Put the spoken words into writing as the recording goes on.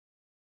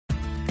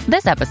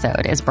This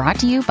episode is brought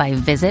to you by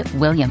Visit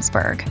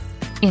Williamsburg.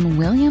 In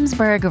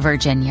Williamsburg,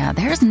 Virginia,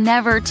 there's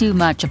never too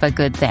much of a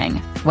good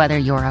thing. Whether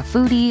you're a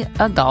foodie,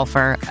 a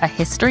golfer, a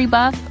history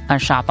buff, a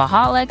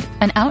shopaholic,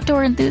 an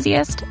outdoor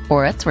enthusiast,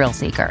 or a thrill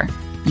seeker,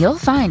 you'll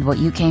find what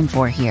you came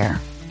for here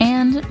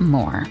and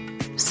more.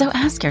 So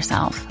ask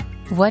yourself,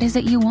 what is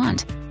it you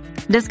want?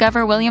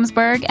 Discover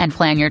Williamsburg and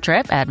plan your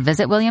trip at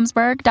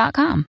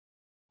visitwilliamsburg.com.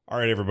 All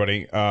right,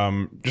 everybody.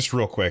 Just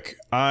real quick.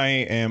 I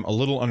am a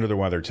little under the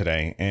weather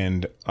today,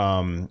 and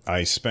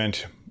I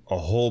spent a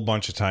whole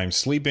bunch of time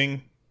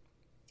sleeping,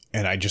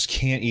 and I just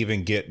can't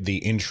even get the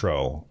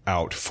intro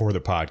out for the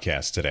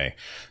podcast today.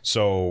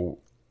 So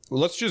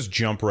let's just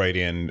jump right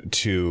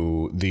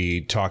into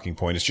the talking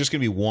point. It's just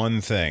going to be one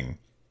thing.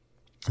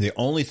 The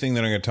only thing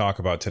that I'm going to talk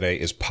about today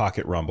is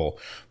Pocket Rumble.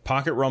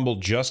 Pocket Rumble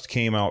just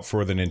came out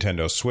for the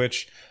Nintendo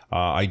Switch.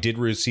 I did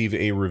receive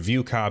a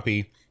review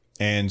copy,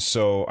 and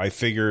so I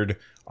figured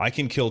I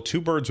can kill two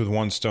birds with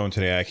one stone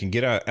today. I can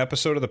get an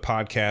episode of the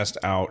podcast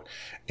out,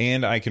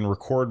 and I can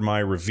record my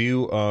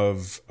review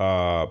of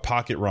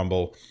Pocket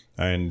Rumble.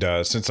 And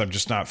since I'm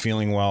just not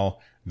feeling well,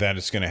 that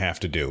is going to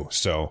have to do.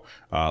 So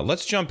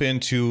let's jump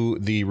into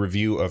the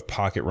review of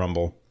Pocket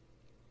Rumble.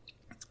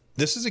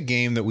 This is a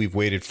game that we've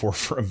waited for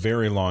a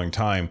very long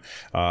time.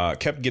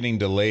 Kept getting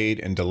delayed,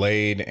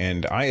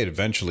 and I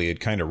had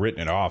kind of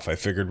written it off. I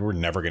figured we're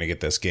never going to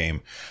get this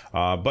game.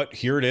 But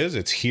here it is.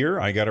 It's here.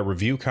 I got a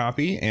review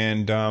copy,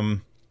 and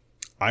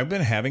I've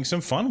been having some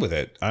fun with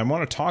it. I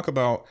want to talk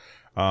about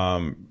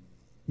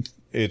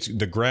it's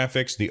the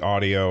graphics, the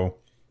audio,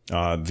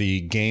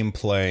 the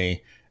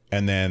gameplay,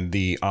 and then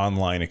the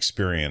online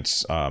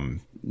experience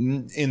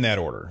in that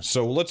order.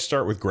 So let's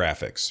start with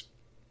graphics.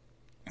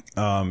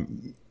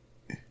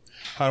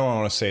 How do I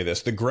want to say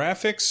this? The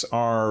graphics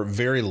are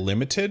very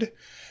limited.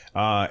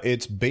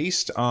 It's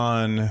based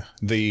on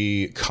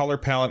the color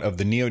palette of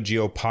the Neo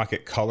Geo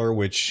Pocket Color,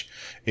 which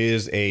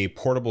is a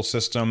portable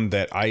system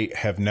that I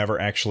have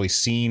never actually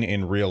seen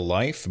in real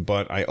life,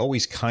 but I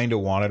always kind of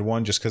wanted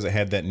one just because it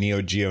had that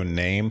Neo Geo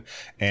name.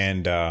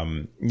 And,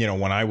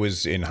 when I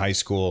was in high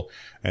school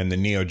and the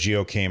Neo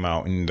Geo came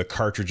out and the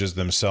cartridges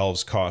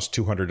themselves cost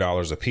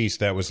 $200 a piece,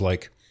 that was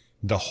like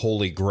the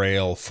holy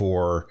grail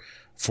for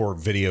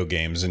video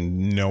games,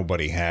 and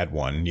nobody had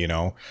one,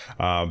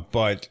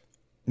 but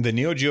the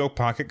Neo Geo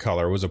Pocket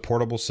Color was a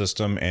portable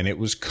system, and it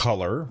was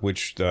color,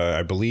 which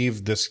I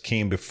believe this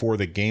came before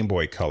the Game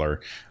Boy Color.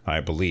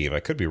 I believe.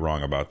 I could be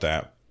wrong about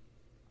that.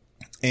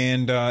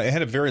 And it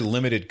had a very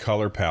limited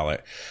color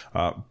palette,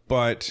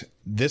 but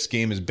this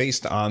game is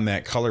based on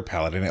that color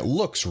palette, and it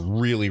looks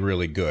really,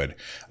 really good.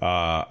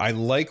 I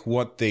like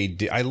what they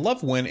did. I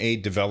love when a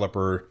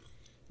developer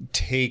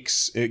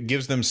it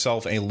gives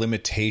themselves a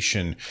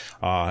limitation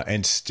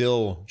and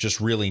still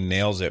just really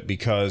nails it,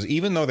 because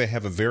even though they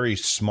have a very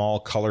small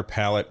color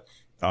palette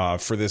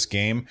for this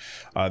game,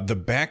 the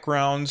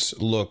backgrounds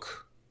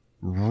look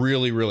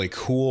really, really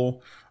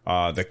cool.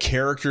 The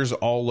characters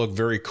all look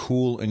very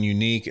cool and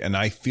unique, and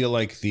I feel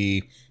like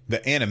the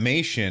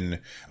animation,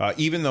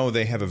 even though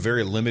they have a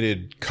very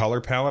limited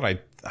color palette,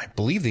 I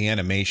believe the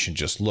animation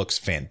just looks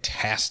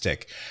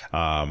fantastic.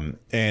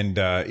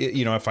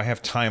 If I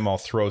have time, I'll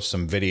throw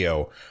some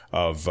video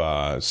of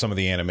some of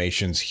the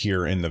animations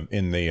here in the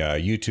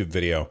YouTube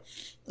video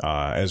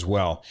as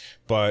well.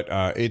 But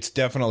it's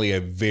definitely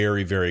a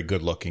very, very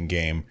good looking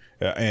game.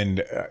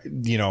 A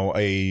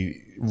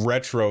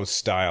retro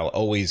style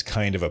always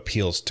kind of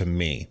appeals to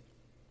me.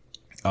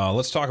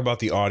 Let's talk about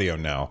the audio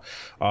now.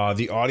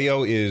 The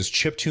audio is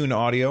chiptune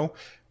audio.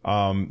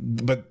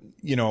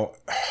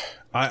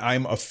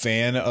 I'm a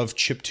fan of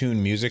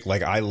chiptune music.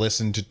 Like, I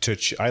listen to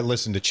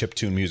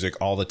chiptune music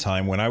all the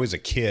time. When I was a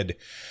kid,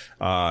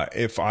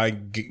 if I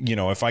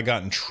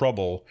got in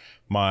trouble,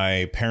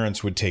 my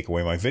parents would take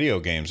away my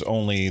video games.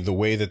 Only the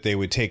way that they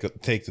would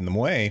take them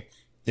away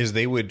is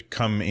they would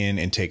come in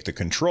and take the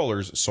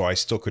controllers, so I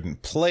still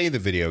couldn't play the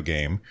video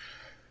game.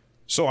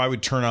 So I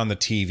would turn on the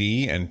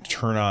TV and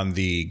turn on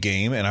the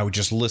game, and I would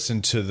just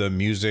listen to the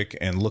music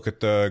and look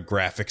at the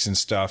graphics and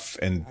stuff,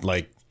 and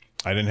I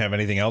didn't have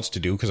anything else to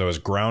do because I was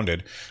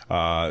grounded.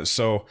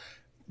 So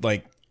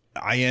I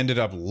ended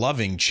up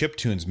loving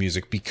chiptunes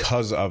music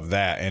because of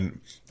that.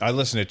 And I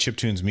listen to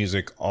chiptunes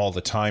music all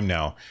the time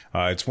now.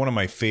 It's one of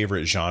my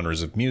favorite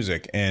genres of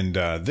music. And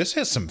this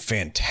has some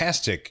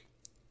fantastic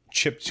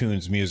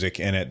chiptunes music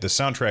in it. The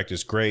soundtrack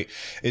is great.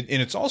 And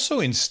it's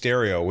also in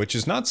stereo, which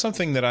is not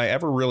something that I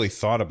ever really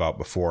thought about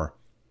before.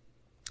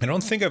 I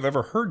don't think I've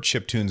ever heard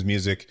chiptunes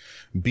music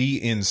be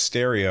in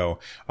stereo,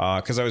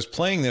 because I was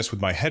playing this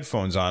with my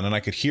headphones on, and I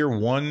could hear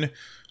one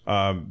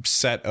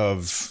set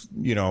of,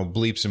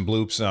 bleeps and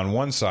bloops on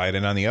one side,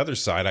 and on the other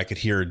side I could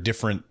hear a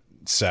different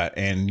set,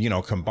 and,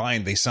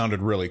 combined they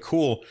sounded really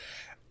cool.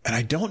 And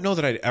I don't know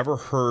that I'd ever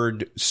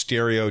heard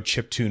stereo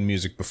chiptune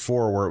music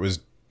before, where it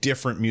was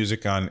different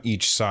music on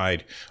each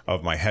side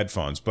of my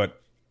headphones. But,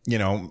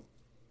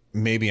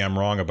 maybe I'm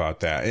wrong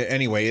about that.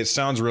 Anyway, it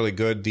sounds really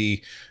good.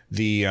 The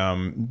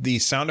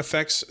sound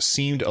effects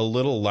seemed a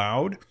little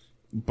loud.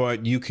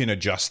 but you can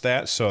adjust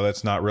that, so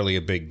that's not really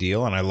a big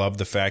deal. And I love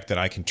the fact that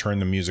I can turn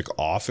the music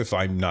off if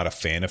I'm not a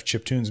fan of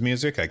chiptunes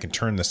music. I can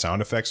turn the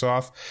sound effects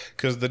off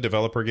because the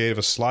developer gave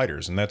us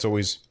sliders, and that's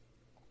always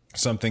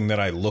something that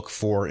I look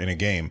for in a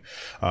game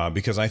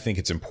because I think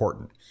it's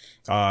important.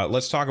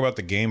 Let's talk about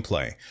the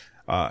gameplay.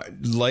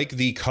 Like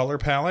the color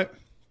palette,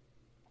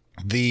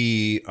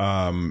 the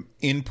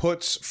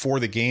inputs for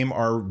the game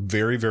are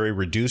very, very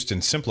reduced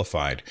and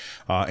simplified.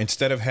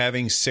 Instead of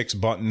having 6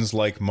 buttons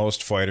like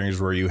most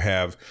fighters where you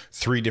have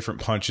 3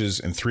 different punches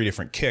and 3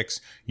 different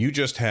kicks, you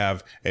just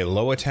have a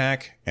low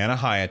attack and a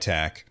high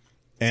attack.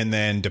 And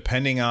then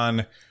depending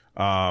on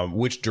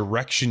which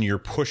direction you're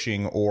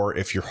pushing, or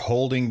if you're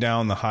holding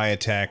down the high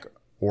attack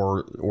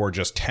or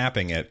just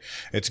tapping it,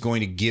 it's going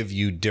to give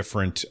you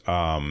different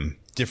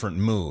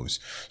moves.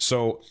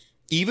 So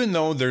even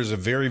though there's a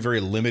very, very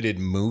limited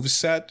move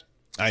set,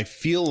 I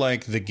feel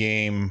like the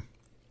game,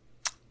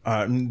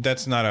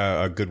 that's not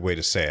a good way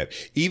to say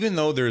it. Even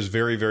though there's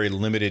very, very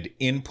limited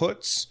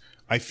inputs,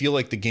 I feel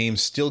like the game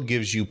still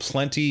gives you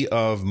plenty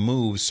of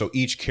moves. So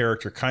each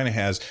character kind of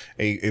has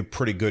a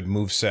pretty good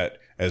move set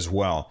as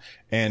well.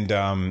 And,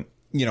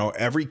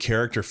 every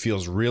character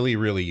feels really,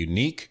 really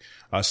unique.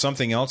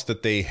 Something else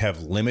that they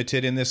have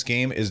limited in this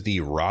game is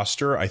the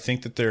roster. I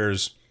think that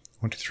there's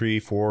 1, 2, 3,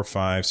 4,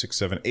 5, 6,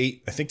 7,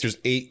 8. I think there's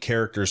 8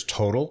 characters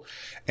total.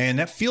 And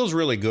that feels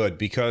really good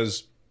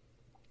because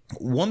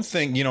one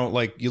thing,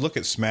 like you look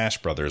at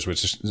Smash Brothers,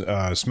 which is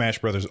Smash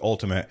Brothers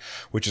Ultimate,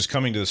 which is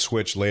coming to the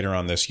Switch later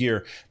on this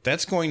year.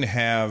 That's going to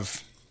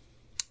have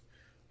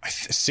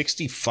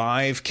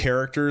 65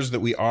 characters that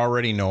we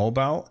already know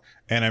about.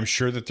 And I'm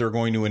sure that they're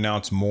going to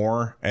announce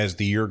more as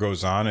the year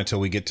goes on until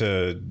we get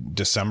to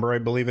December, I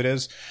believe it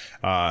is.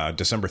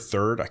 December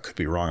 3rd. I could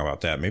be wrong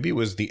about that. Maybe it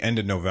was the end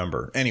of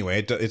November.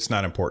 Anyway, it's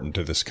not important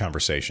to this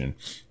conversation.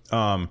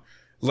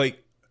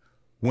 Like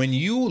when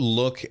you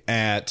look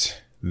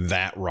at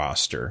that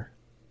roster,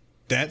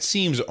 that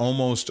seems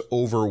almost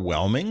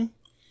overwhelming.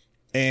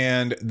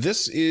 And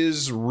this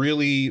is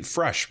really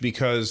fresh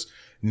because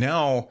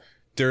now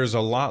there's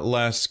a lot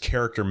less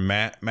character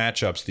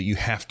matchups that you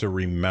have to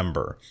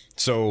remember.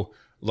 So,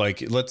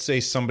 like, let's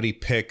say somebody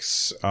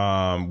picks,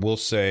 we'll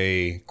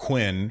say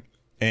Quinn,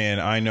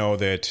 and I know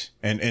that,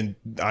 and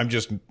I'm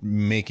just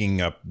making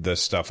up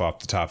this stuff off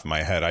the top of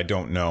my head. I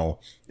don't know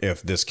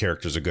if this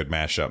character is a good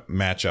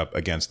matchup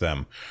against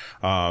them.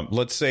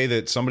 Let's say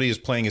that somebody is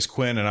playing as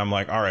Quinn, and I'm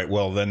like, all right,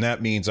 well, then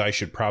that means I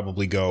should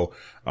probably go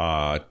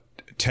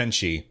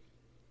Tenchi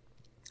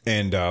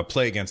and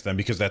play against them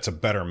because that's a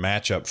better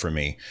matchup for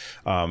me.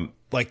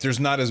 Like there's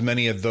not as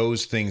many of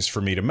those things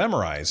for me to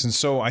memorize. And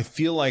so I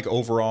feel like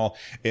overall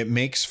it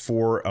makes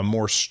for a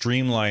more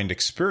streamlined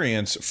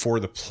experience for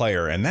the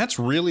player. And that's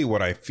really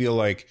what I feel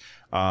like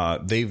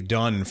they've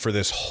done for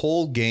this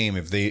whole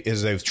game.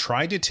 They've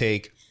tried to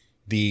take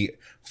the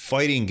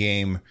fighting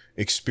game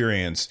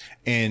experience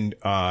and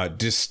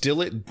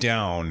distill it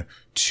down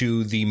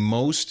to the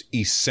most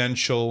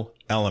essential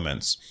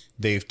elements.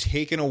 They've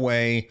taken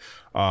away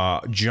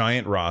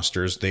giant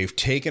rosters. They've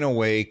taken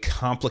away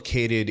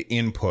complicated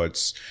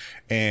inputs.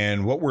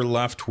 And what we're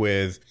left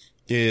with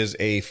is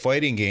a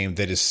fighting game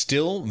that is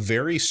still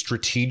very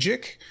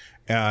strategic.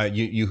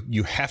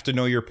 You have to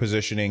know your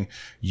positioning.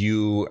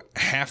 You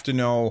have to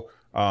know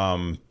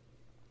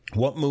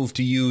what move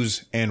to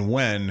use and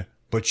when,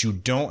 but you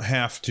don't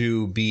have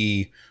to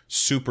be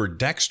super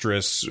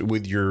dexterous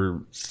with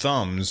your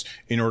thumbs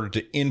in order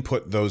to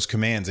input those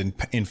commands. And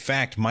in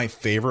fact, my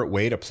favorite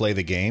way to play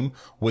the game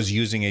was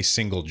using a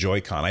single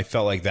Joy-Con. I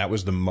felt like that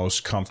was the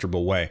most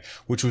comfortable way,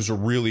 which was a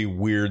really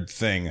weird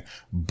thing,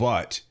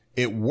 but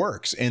it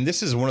works. And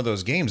this is one of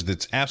those games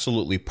that's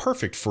absolutely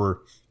perfect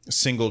for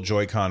single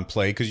Joy-Con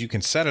play because you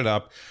can set it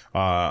up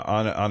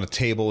on a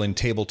table in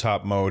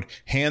tabletop mode,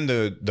 hand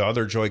the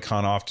other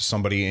Joy-Con off to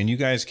somebody, and you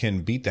guys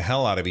can beat the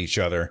hell out of each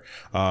other.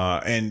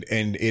 And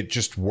it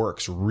just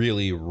works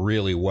really,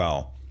 really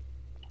well.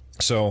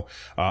 So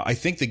I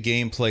think the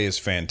gameplay is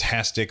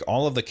fantastic.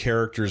 All of the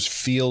characters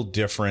feel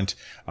different.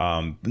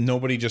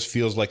 Nobody just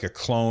feels like a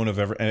clone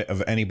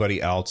of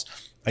anybody else.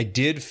 I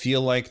did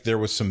feel like there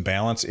was some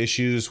balance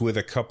issues with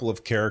a couple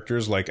of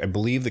characters. Like I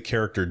believe the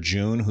character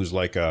June, who's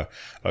like a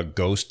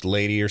ghost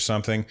lady or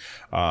something.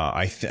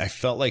 I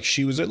felt like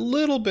she was a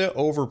little bit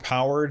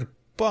overpowered,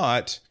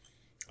 but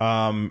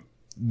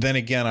then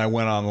again, I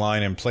went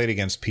online and played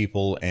against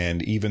people,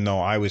 and even though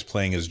I was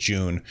playing as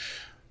June,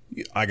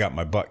 I got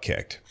my butt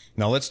kicked.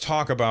 Now let's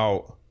talk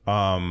about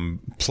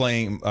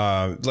playing.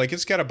 Like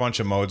it's got a bunch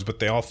of modes, but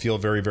they all feel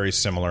very, very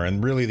similar.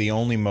 And really, the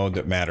only mode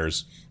that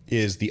matters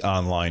is the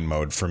online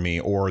mode for me,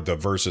 or the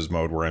versus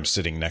mode where I'm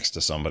sitting next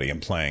to somebody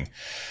and playing.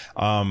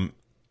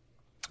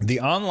 The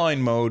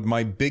online mode,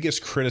 my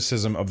biggest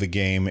criticism of the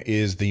game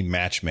is the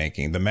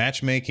matchmaking. The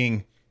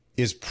matchmaking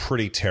is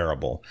pretty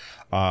terrible.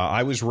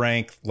 I was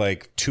ranked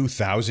like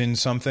 2000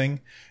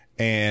 something,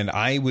 and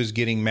I was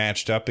getting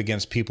matched up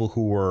against people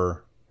who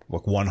were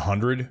like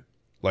 100.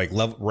 like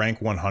level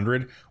rank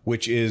 100,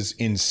 which is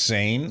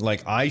insane.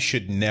 Like, I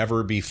should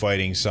never be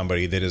fighting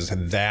somebody that is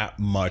that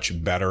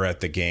much better at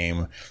the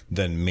game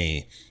than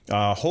me.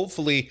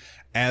 Hopefully,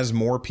 as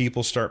more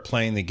people start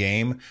playing the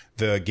game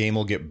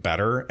will get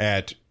better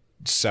at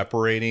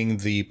separating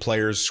the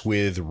players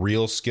with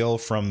real skill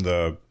from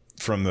the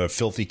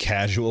filthy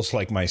casuals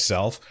like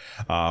myself.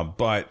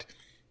 But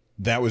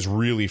that was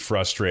really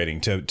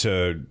frustrating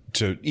to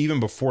even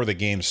before the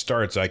game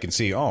starts, I can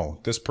see, oh,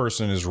 this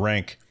person is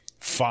rank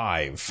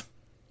 5.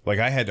 Like,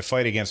 I had to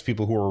fight against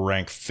people who were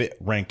ranked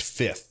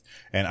 5th,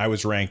 and I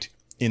was ranked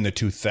in the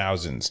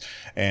 2000s.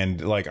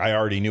 And like, I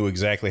already knew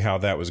exactly how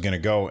that was going to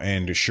go.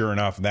 And sure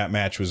enough, that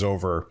match was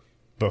over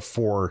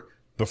before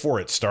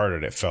it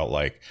started, it felt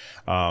like.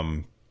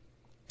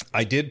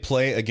 I did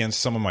play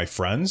against some of my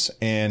friends,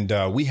 and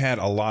we had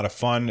a lot of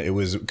fun. It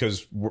was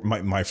because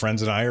my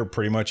friends and I are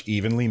pretty much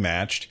evenly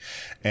matched,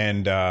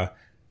 and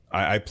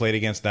I played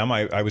against them.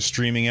 I was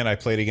streaming it. I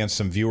played against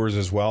some viewers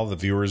as well. The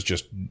viewers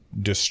just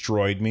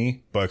destroyed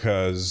me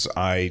because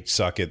I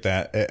suck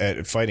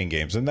at fighting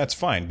games, and that's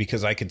fine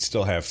because I could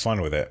still have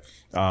fun with it.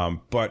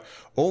 But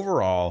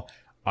overall,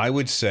 I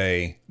would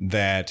say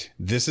that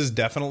this is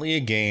definitely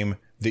a game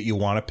that you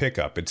want to pick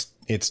up.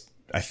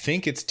 I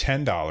think it's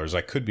 $10.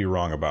 I could be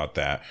wrong about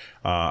that.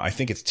 I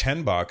think it's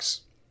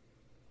 $10,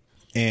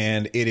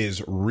 and it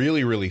is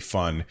really, really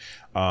fun.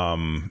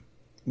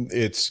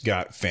 It's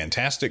got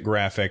fantastic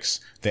graphics.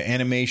 The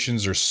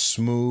animations are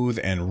smooth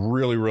and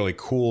really, really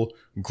cool.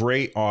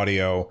 Great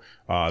audio.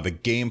 The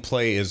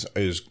gameplay is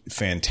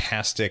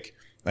fantastic.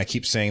 I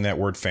keep saying that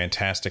word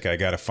fantastic. I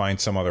got to find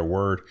some other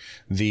word.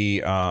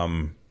 The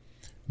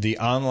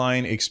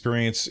online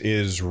experience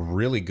is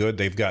really good.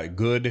 They've got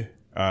good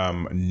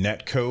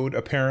netcode,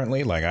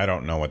 apparently. Like, I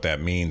don't know what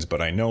that means,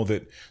 but I know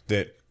that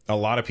a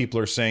lot of people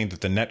are saying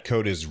that the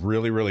netcode is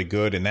really, really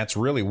good, and that's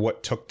really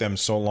what took them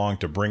so long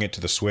to bring it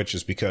to the Switch,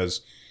 is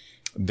because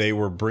they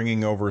were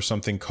bringing over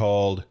something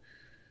called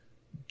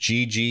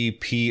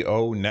GGPO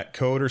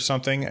netcode or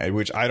something,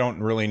 which I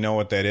don't really know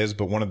what that is,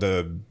 but one of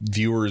the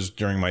viewers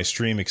during my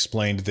stream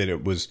explained that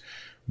it was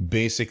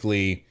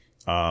basically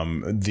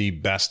the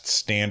best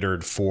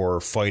standard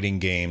for fighting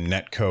game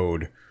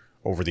netcode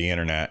over the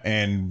internet.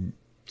 And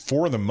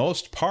for the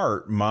most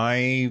part,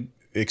 my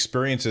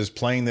experiences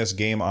playing this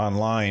game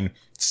online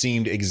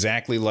seemed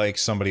exactly like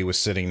somebody was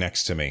sitting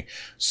next to me.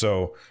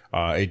 So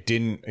it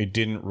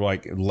didn't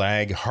like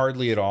lag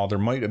hardly at all. There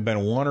might have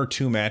been 1 or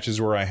 2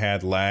 matches where I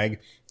had lag,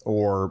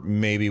 or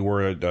maybe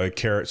where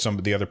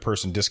the other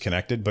person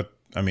disconnected. But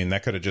I mean,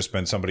 that could have just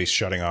been somebody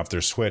shutting off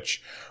their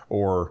Switch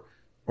or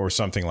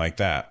something like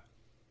that.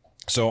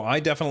 So I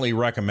definitely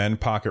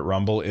recommend Pocket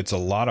Rumble. It's a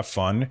lot of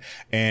fun.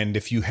 And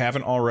if you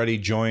haven't already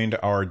joined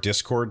our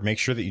Discord, make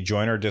sure that you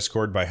join our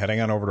Discord by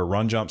heading on over to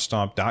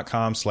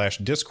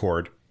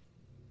runjumpstomp.com/Discord,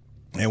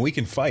 and we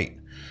can fight.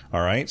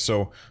 All right.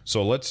 So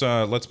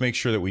let's make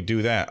sure that we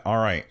do that. All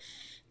right.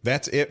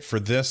 That's it for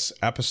this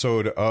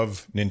episode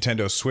of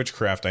Nintendo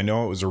Switchcraft. I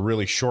know it was a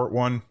really short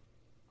one,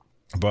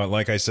 but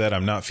like I said,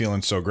 I'm not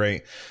feeling so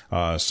great.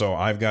 So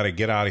I've got to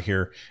get out of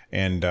here,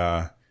 and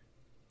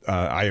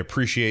I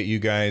appreciate you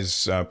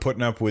guys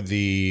putting up with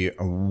the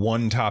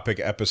one topic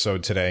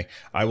episode today.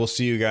 I will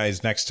see you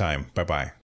guys next time. Bye-bye.